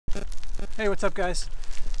Hey, what's up guys?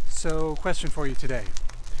 So, question for you today.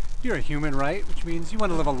 You're a human, right? Which means you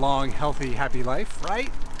want to live a long, healthy, happy life, right?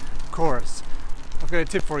 Of course. I've got a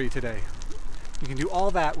tip for you today. You can do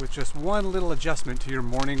all that with just one little adjustment to your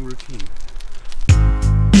morning routine.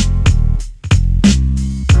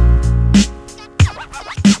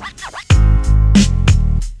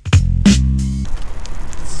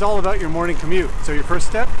 This is all about your morning commute. So your first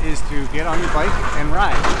step is to get on your bike and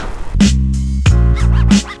ride.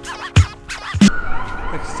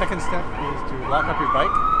 The second step is to lock up your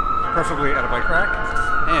bike, preferably at a bike rack,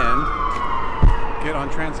 and get on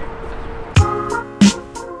transit.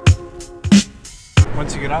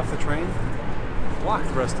 Once you get off the train, walk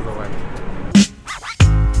the rest of the way.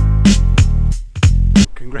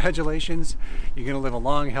 Congratulations, you're going to live a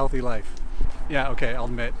long, healthy life. Yeah, okay, I'll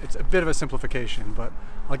admit, it's a bit of a simplification, but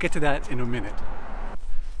I'll get to that in a minute.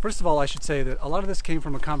 First of all, I should say that a lot of this came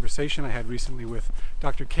from a conversation I had recently with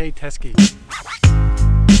Dr. Teschke,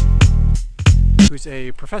 who's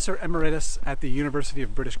a professor emeritus at the University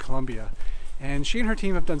of British Columbia. And she and her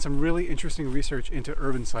team have done some really interesting research into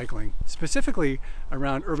urban cycling, specifically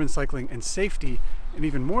around urban cycling and safety, and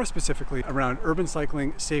even more specifically around urban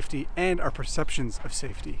cycling, safety, and our perceptions of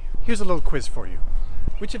safety. Here's a little quiz for you.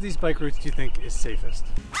 Which of these bike routes do you think is safest?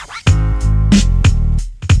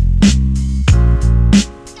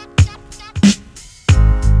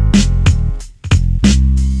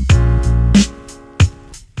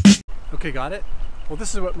 Okay, got it? Well,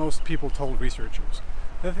 this is what most people told researchers.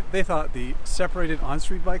 They thought the separated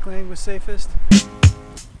on-street bike lane was safest,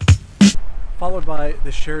 followed by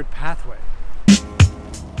the shared pathway.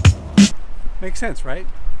 Makes sense, right?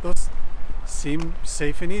 Those seem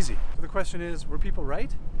safe and easy. So the question is, were people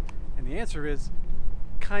right? And the answer is,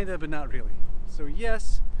 kinda, but not really. So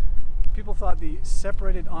yes, people thought the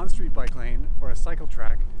separated on-street bike lane, or a cycle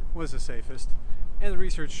track, was the safest, and the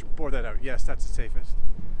research bore that out. Yes, that's the safest.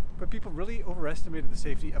 But people really overestimated the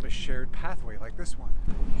safety of a shared pathway like this one.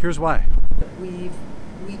 Here's why. We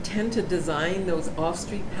tend to design those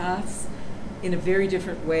off-street paths in a very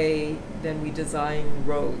different way than we design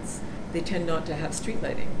roads. They tend not to have street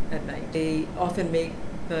lighting at night. They often make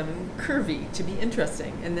them curvy to be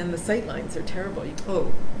interesting, and then the sight lines are terrible.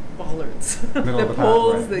 Bollards. The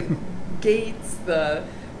poles, the gates, the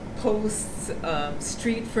posts,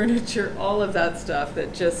 street furniture, all of that stuff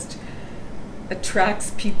that just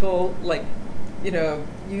attracts people. Like, you know,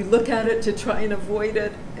 you look at it to try and avoid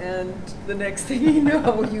it, and the next thing you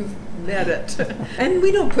know, you've met it. And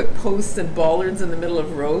we don't put posts and bollards in the middle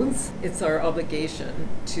of roads. It's our obligation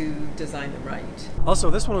to design them right. Also,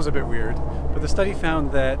 this one was a bit weird, but the study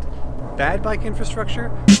found that bad bike infrastructure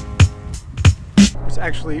was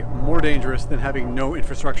actually more dangerous than having no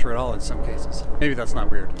infrastructure at all in some cases. Maybe that's not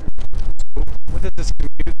weird. So what does this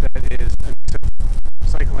commute that is a mix of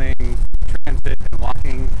cycling, transit, and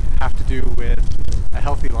walking have to do with a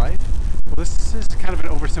healthy life? Well, this is kind of an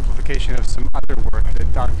oversimplification of some other work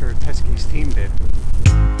that Dr. Teschke's team did.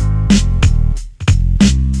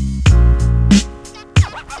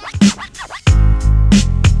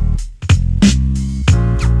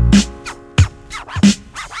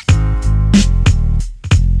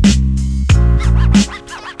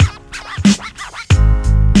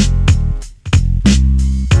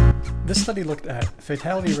 This study looked at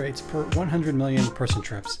fatality rates per 100 million person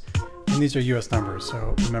trips, and these are US numbers,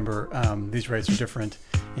 so remember these rates are different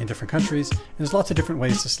in different countries, and there's lots of different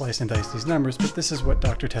ways to slice and dice these numbers, but this is what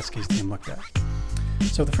Dr. Teschke's team looked at.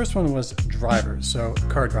 So the first one was drivers, so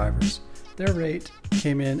car drivers. Their rate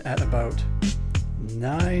came in at about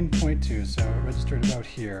 9.2, so it registered about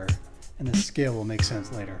here, and the scale will make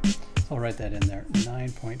sense later. So I'll write that in there,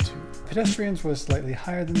 9.2. Pedestrians was slightly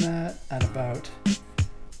higher than that at about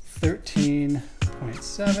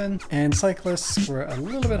 13.7, and cyclists were a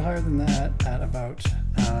little bit higher than that at about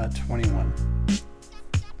 21.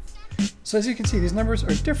 So as you can see, these numbers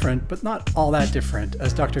are different, but not all that different.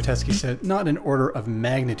 As Dr. Teschke said, not an order of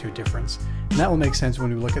magnitude difference. And that will make sense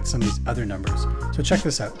when we look at some of these other numbers. So check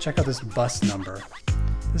this out. Check out this bus number.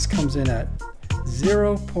 This comes in at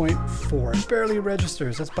 0.4. It barely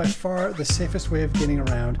registers. That's by far the safest way of getting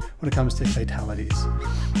around when it comes to fatalities.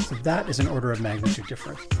 So that is an order of magnitude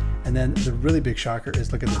difference. And then the really big shocker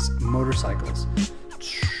is, look at this, motorcycles.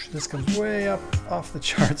 This comes way up off the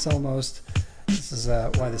charts almost. This is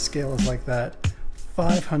why the scale is like that.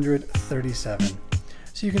 537.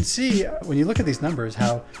 So you can see when you look at these numbers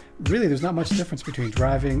how really there's not much difference between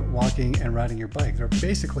driving, walking, and riding your bike. They're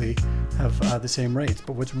basically have the same rates.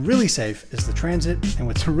 But what's really safe is the transit, and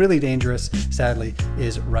what's really dangerous, sadly,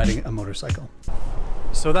 is riding a motorcycle.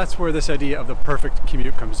 So that's where this idea of the perfect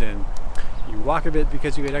commute comes in. You walk a bit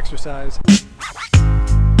because you get exercise.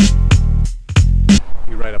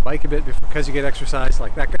 ride a bike a bit because you get exercise,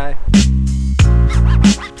 like that guy.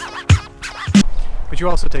 But you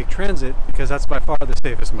also take transit because that's by far the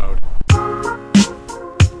safest mode.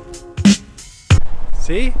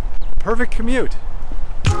 See? Perfect commute.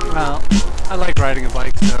 Well, I like riding a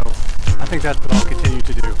bike, so I think that's what I'll continue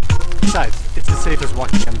to do. Besides, it's as safe as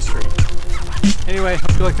walking down the street. Anyway,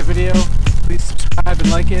 hope you liked the video. Please subscribe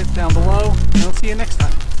and like it down below, and I'll see you next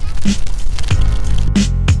time.